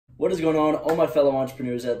What is going on, all my fellow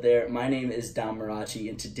entrepreneurs out there? My name is Dom Marachi,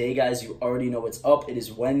 and today, guys, you already know what's up. It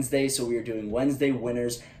is Wednesday, so we are doing Wednesday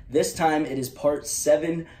winners. This time, it is part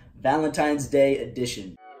 7, Valentine's Day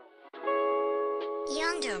edition.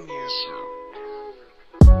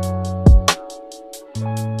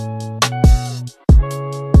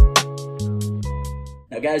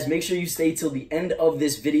 Now, guys, make sure you stay till the end of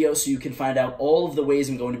this video so you can find out all of the ways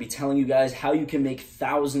I'm going to be telling you guys how you can make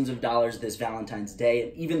thousands of dollars this Valentine's Day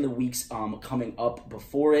and even the weeks coming up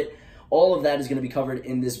before it. All of that is going to be covered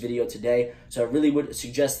in this video today, so I really would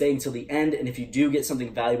suggest staying till the end. And if you do get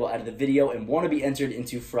something valuable out of the video and want to be entered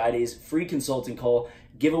into Friday's free consulting call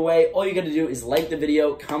giveaway, all you got to do is like the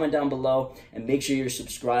video, comment down below, and make sure you're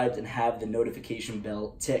subscribed and have the notification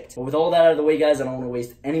bell ticked. But with all that out of the way, guys, I don't want to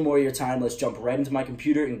waste any more of your time. Let's jump right into my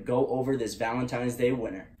computer and go over this Valentine's Day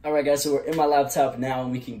winner. All right, guys, so we're in my laptop now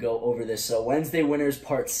and we can go over this. So Wednesday winners,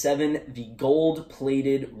 part 7, the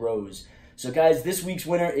gold-plated rose. So, guys, this week's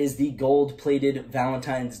winner is the gold-plated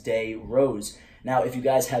Valentine's Day rose. Now, if you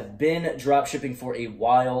guys have been dropshipping for a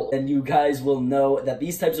while, then you guys will know that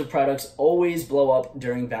these types of products always blow up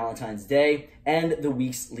during Valentine's Day and the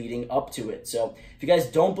weeks leading up to it. So if you guys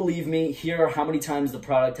don't believe me, here are how many times the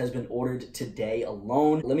product has been ordered today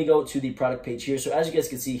alone. Let me go to the product page here. So as you guys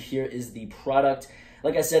can see, here is the product.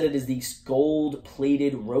 Like I said, it is these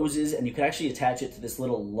gold-plated roses, and you can actually attach it to this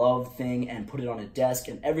little love thing and put it on a desk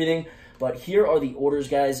and everything. But here are the orders,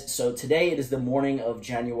 guys. So today it is the morning of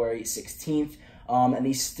January 16th. And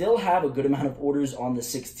they still have a good amount of orders on the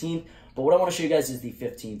 16th, but what I want to show you guys is the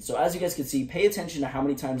 15th. So as you guys can see, pay attention to how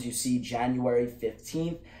many times you see January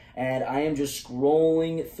 15th, and I am just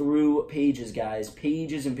scrolling through pages, guys,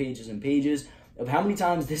 pages and pages and pages of how many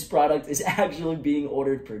times this product is actually being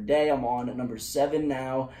ordered per day. I'm on number 7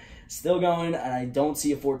 now, still going, and I don't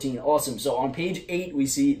see a 14. Awesome. So on page 8, we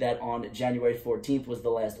see that on January 14th was the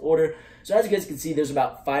last order. So as you guys can see, there's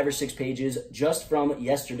about 5 or 6 pages just from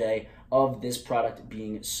yesterday of this product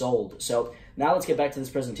being sold. So now let's get back to this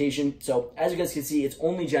presentation. So as you guys can see, it's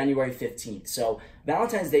only January 15th. So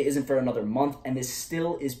Valentine's Day isn't for another month, and this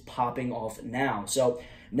still is popping off now. So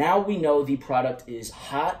now we know the product is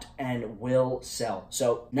hot and will sell.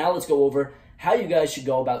 So now let's go over how you guys should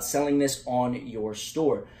go about selling this on your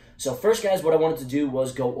store. So first, guys, what I wanted to do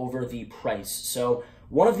was go over the price. So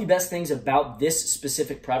one of the best things about this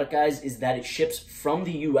specific product, guys, is that it ships from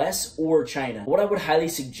the US or China. What I would highly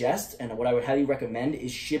suggest and what I would highly recommend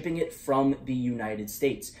is shipping it from the United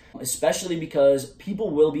States, especially because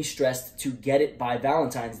people will be stressed to get it by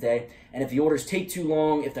Valentine's Day. And if the orders take too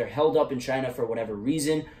long, if they're held up in China for whatever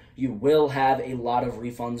reason, you will have a lot of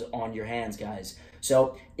refunds on your hands, guys.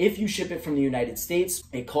 So if you ship it from the United States,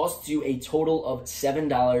 it costs you a total of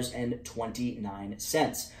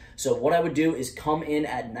 $7.29. So what I would do is come in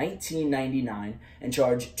at $19.99 and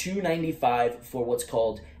charge $2.95 for what's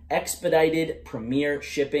called expedited premier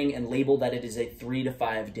shipping and label that it is a 3 to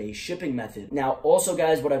 5 day shipping method. Now, also,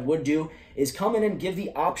 guys, what I would do is come in and give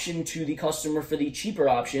the option to the customer for the cheaper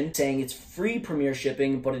option, saying it's free premier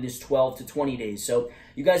shipping, but it is 12 to 20 days. So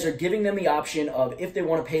you guys are giving them the option of if they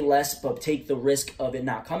want to pay less but take the risk of it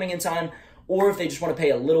not coming in time, or if they just want to pay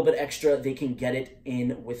a little bit extra, they can get it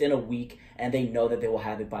in within a week and they know that they will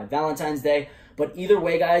have it by Valentine's Day. But either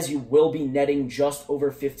way, guys, you will be netting just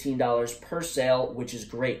over $15 per sale, which is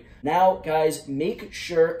great. Now, guys, make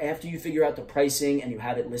sure after you figure out the pricing and you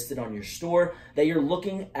have it listed on your store that you're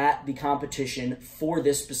looking at the competition for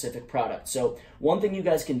this specific product. So one thing you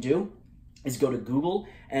guys can do is go to Google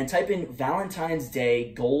and type in Valentine's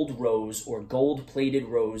Day gold rose or gold plated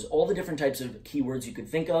rose, all the different types of keywords you could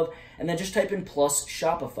think of, and then just type in plus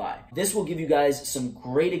Shopify. This will give you guys some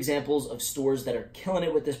great examples of stores that are killing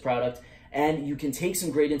it with this product, and you can take some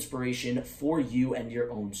great inspiration for you and your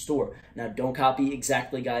own store. Now, don't copy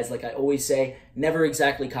exactly, guys. Like I always say, never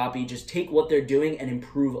exactly copy. Just take what they're doing and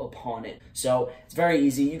improve upon it. So it's very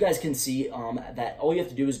easy. You guys can see that all you have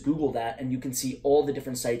to do is Google that, and you can see all the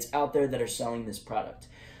different sites out there that are selling this product.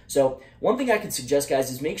 So one thing I could suggest,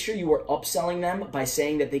 guys, is make sure you are upselling them by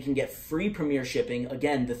saying that they can get free premier shipping,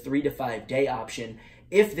 again, the 3 to 5 day option,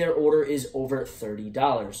 if their order is over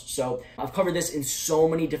 $30. So I've covered this in so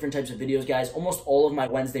many different types of videos, guys. Almost all of my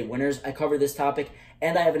Wednesday winners, I cover this topic,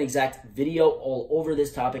 and I have an exact video all over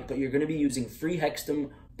this topic, but you're gonna be using free Hextum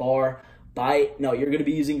bar you're gonna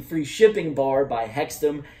be using free shipping bar by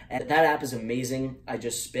Hextum, and that app is amazing. I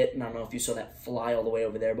just spit, and I don't know if you saw that fly all the way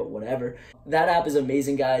over there, but whatever. That app is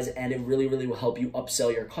amazing, guys, and it really, really will help you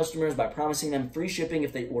upsell your customers by promising them free shipping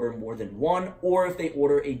if they order more than one, or if they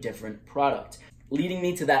order a different product. Leading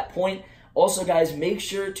me to that point, also, guys, make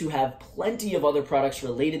sure to have plenty of other products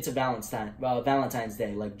related to Valentine's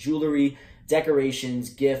Day, like jewelry, decorations,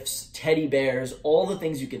 gifts, teddy bears, all the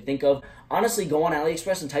things you can think of. Honestly, go on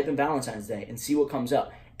AliExpress and type in Valentine's Day and see what comes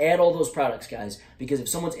up. Add all those products, guys, because if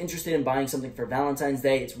someone's interested in buying something for Valentine's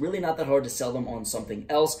Day, it's really not that hard to sell them on something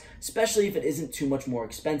else, especially if it isn't too much more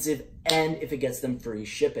expensive and if it gets them free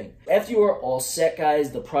shipping. After you are all set,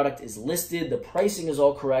 guys, the product is listed, the pricing is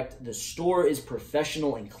all correct, the store is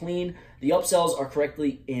professional and clean, the upsells are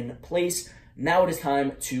correctly in place. Now it is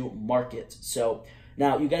time to market. So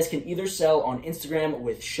now you guys can either sell on Instagram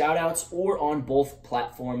with shoutouts or on both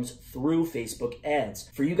platforms through Facebook ads.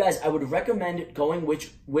 For you guys, I would recommend going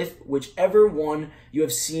with whichever one you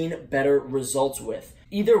have seen better results with.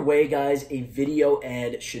 Either way, guys, a video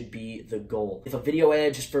ad should be the goal. If a video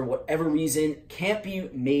ad, just for whatever reason, can't be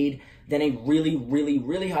made, then a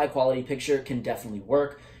really high quality picture can definitely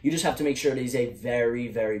work. You just have to make sure it is a very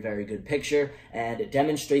good picture and it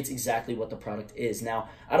demonstrates exactly what the product is. Now,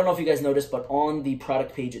 I don't know if you guys noticed, but on the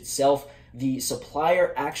product page itself, the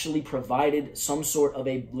supplier actually provided some sort of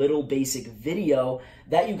a little basic video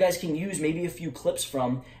that you guys can use maybe a few clips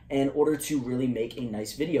from in order to really make a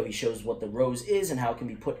nice video. He shows what the rose is and how it can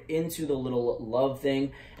be put into the little love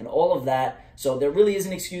thing and all of that. So there really is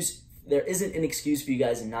an excuse. There isn't an excuse for you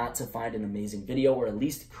guys not to find an amazing video or at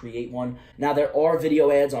least create one. Now, there are video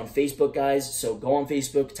ads on Facebook, guys, so go on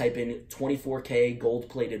Facebook, type in 24K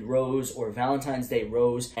gold-plated rose or Valentine's Day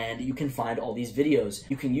rose, and you can find all these videos.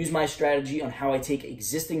 You can use my strategy on how I take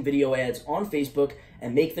existing video ads on Facebook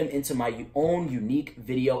and make them into my own unique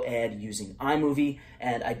video ad using iMovie,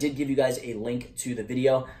 and I did give you guys a link to the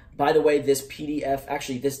video. By the way, this PDF,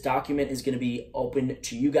 actually this document is going to be open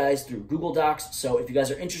to you guys through Google Docs. So if you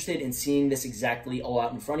guys are interested in seeing this exactly all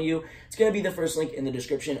out in front of you, it's going to be the first link in the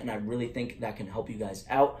description, and I really think that can help you guys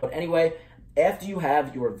out. But anyway, after you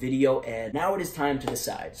have your video ad, now it is time to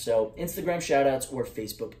decide. So Instagram shoutouts or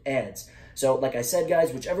Facebook ads. So like I said,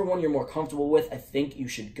 guys, whichever one you're more comfortable with, I think you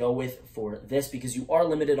should go with for this because you are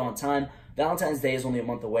limited on time. Valentine's Day is only a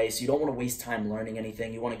month away, so you don't want to waste time learning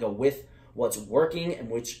anything. You want to go with what's working and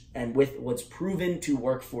with what's proven to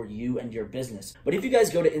work for you and your business. But if you guys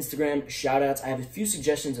go to Instagram shoutouts, I have a few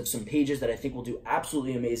suggestions of some pages that I think will do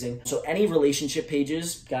absolutely amazing. So any relationship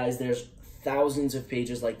pages, guys, there's thousands of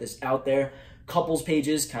pages like this out there. Couples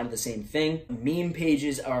pages, kind of the same thing. Meme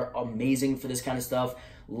pages are amazing for this kind of stuff.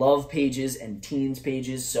 Love pages and teens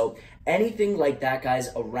pages. So anything like that, guys,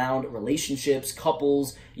 around relationships,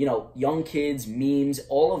 couples, you know, young kids, memes,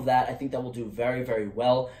 all of that, I think that will do very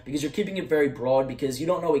well because you're keeping it very broad because you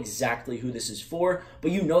don't know exactly who this is for,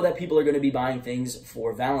 but you know that people are going to be buying things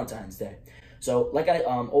for Valentine's Day. So like I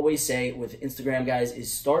always say with Instagram, guys,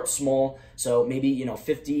 is start small. So maybe, you know,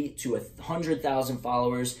 50 to 100,000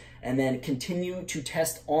 followers, and then continue to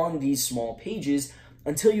test on these small pages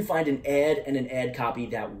until you find an ad and an ad copy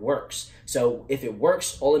that works. So if it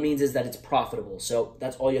works, all it means is that it's profitable. So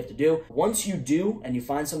that's all you have to do. Once you do and you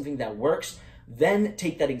find something that works, then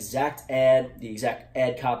take that exact ad, the exact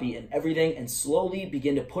ad copy and everything, and slowly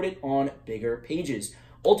begin to put it on bigger pages,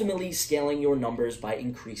 ultimately scaling your numbers by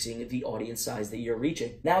increasing the audience size that you're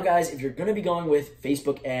reaching. Now, guys, if you're gonna be going with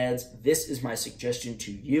Facebook ads, this is my suggestion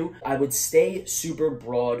to you. I would stay super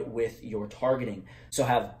broad with your targeting. So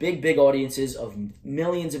have big audiences of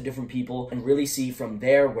millions of different people and really see from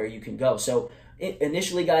there where you can go. So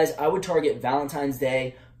initially, guys, I would target Valentine's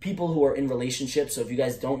Day, people who are in relationships. So if you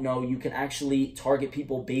guys don't know, you can actually target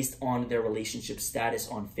people based on their relationship status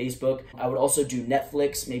on Facebook. I would also do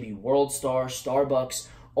Netflix, maybe World Star, Starbucks,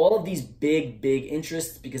 all of these big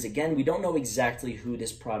interests, because again, we don't know exactly who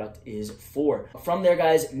this product is for. From there,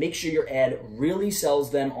 guys, make sure your ad really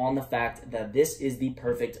sells them on the fact that this is the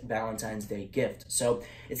perfect Valentine's Day gift. So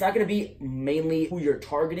it's not gonna be mainly who you're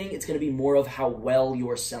targeting, it's gonna be more of how well you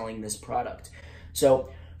are selling this product. So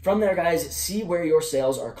from there, guys, see where your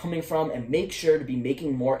sales are coming from and make sure to be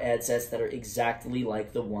making more ad sets that are exactly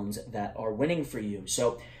like the ones that are winning for you.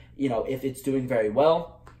 So, you know, if it's doing very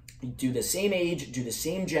well, do the same age, do the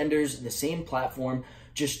same genders, the same platform,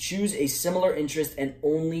 just choose a similar interest and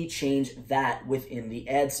only change that within the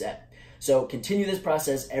ad set. So continue this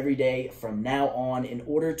process every day from now on in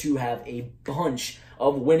order to have a bunch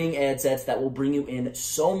of winning ad sets that will bring you in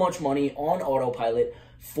so much money on autopilot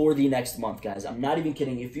for the next month, guys. I'm not even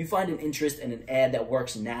kidding. If you find an interest in an ad that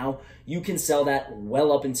works now, you can sell that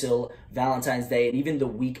well up until Valentine's Day and even the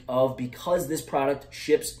week of, because this product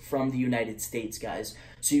ships from the United States, guys.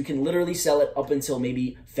 So you can literally sell it up until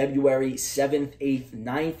maybe February 7th, 8th,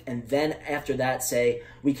 9th, and then after that, say,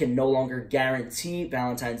 we can no longer guarantee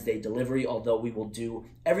Valentine's Day delivery, although we will do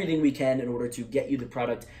everything we can in order to get you the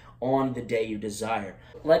product on the day you desire.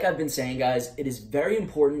 Like I've been saying, guys, it is very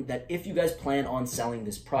important that if you guys plan on selling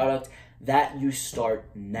this product, that you start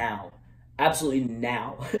now. absolutely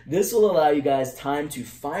now. This will allow you guys time to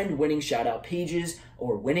find winning shout out pages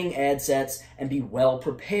or winning ad sets and be well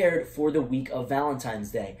prepared for the week of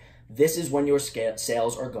Valentine's Day. This is when your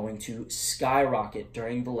sales are going to skyrocket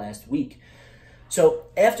during the last week. So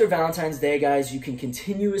after Valentine's Day, guys, you can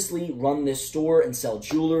continuously run this store and sell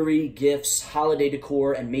jewelry, gifts, holiday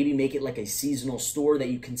decor, and maybe make it like a seasonal store that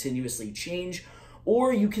you continuously change.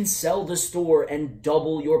 Or you can sell the store and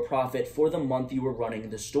double your profit for the month you were running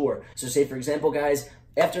the store. So say, for example, guys,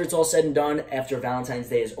 after it's all said and done, after Valentine's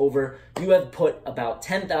Day is over, you have put about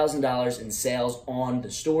 $10,000 in sales on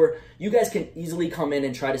the store. You guys can easily come in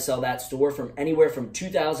and try to sell that store from anywhere from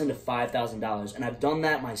 $2,000 to $5,000. And I've done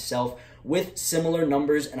that myself with similar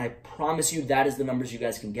numbers, and I promise you that is the numbers you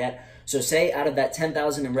guys can get. So say out of that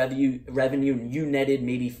 $10,000 in revenue, you netted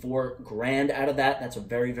maybe $4,000 out of that. That's a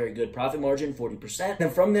very, very good profit margin, 40%.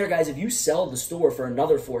 Then from there, guys, if you sell the store for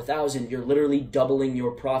another $4,000, you're literally doubling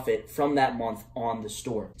your profit from that month on the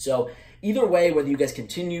store. So either way, whether you guys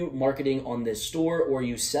continue marketing on this store or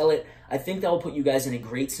you sell it, I think that will put you guys in a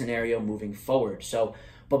great scenario moving forward. So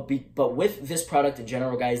But with this product in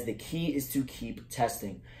general, guys, the key is to keep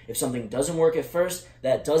testing. If something doesn't work at first,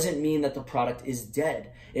 that doesn't mean that the product is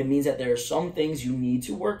dead. It means that there are some things you need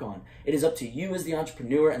to work on. It is up to you as the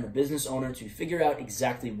entrepreneur and the business owner to figure out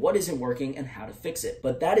exactly what isn't working and how to fix it.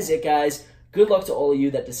 But that is it, guys. Good luck to all of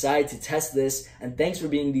you that decide to test this, and thanks for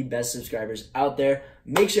being the best subscribers out there.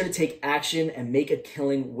 Make sure to take action and make a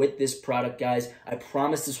killing with this product, guys. I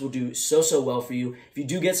promise this will do so well for you. If you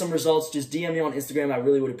do get some results, just DM me on Instagram. I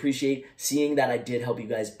really would appreciate seeing that I did help you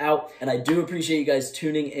guys out. And I do appreciate you guys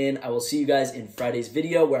tuning in. I will see you guys in Friday's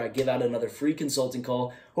video where I give out another free consulting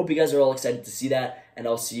call. Hope you guys are all excited to see that, and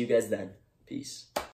I'll see you guys then. Peace.